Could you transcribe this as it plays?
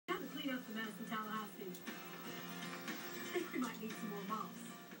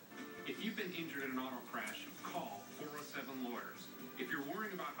in an auto crash, call 407 Lawyers. If you're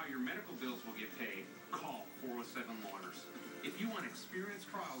worrying about how your medical bills will get paid, call 407 Lawyers. If you want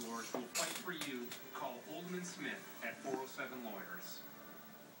experienced trial lawyers who will fight for you, call Oldham & Smith at 407 Lawyers.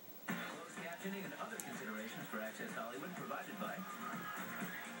 Closed captioning and other considerations for Access Hollywood provided by...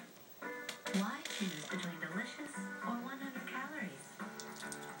 Why choose between delicious or 100 calories?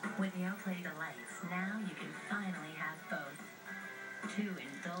 With Yoplait Delights, now you can finally have both. 2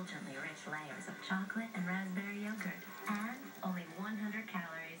 indulgently rich layers of chocolate and raspberry yogurt, and only 100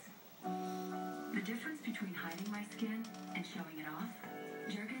 calories. The difference between hiding my skin and showing it off?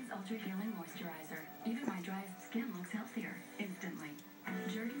 Jergens Ultra Healing Moisturizer. Even my driest skin looks healthier instantly.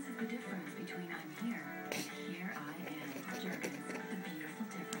 Jergens is the difference between I'm here and here I am. Jergens, the beautiful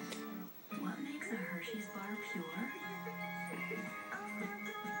difference. What makes a Hershey's bar pure?